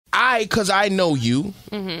Because I know you,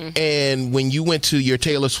 and when you went to your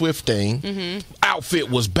Taylor Swift thing, outfit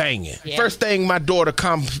was banging. Yeah. First thing my daughter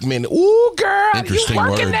complimented, "Ooh, girl, you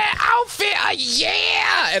working that outfit?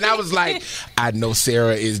 Yeah!" And I was like, I know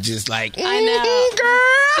Sarah is just like, I know, girl.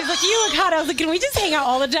 She's like, you look hot. I was like, can we just hang out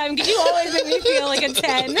all the time? Because you always make me feel like a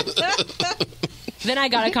 10. Then I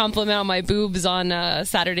got a compliment on my boobs on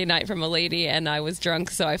Saturday night from a lady, and I was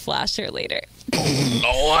drunk, so I flashed her later.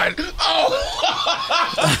 Lord. Oh.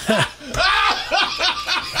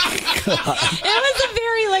 It was a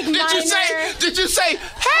very minor. Did you say,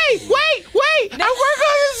 hey, wait, I work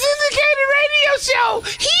on a syndicated radio show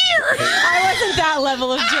here? I wasn't that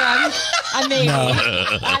level of drunk.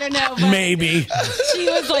 I don't know. But maybe.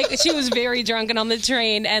 She was very drunk and on the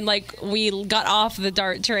train, and we got off the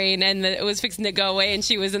DART train, and it was fixing to go away, and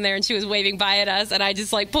she was in there, and she was waving by at us, and I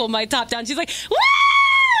just pulled my top down. She's like, woo!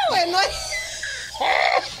 And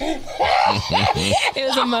it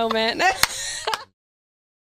was a moment.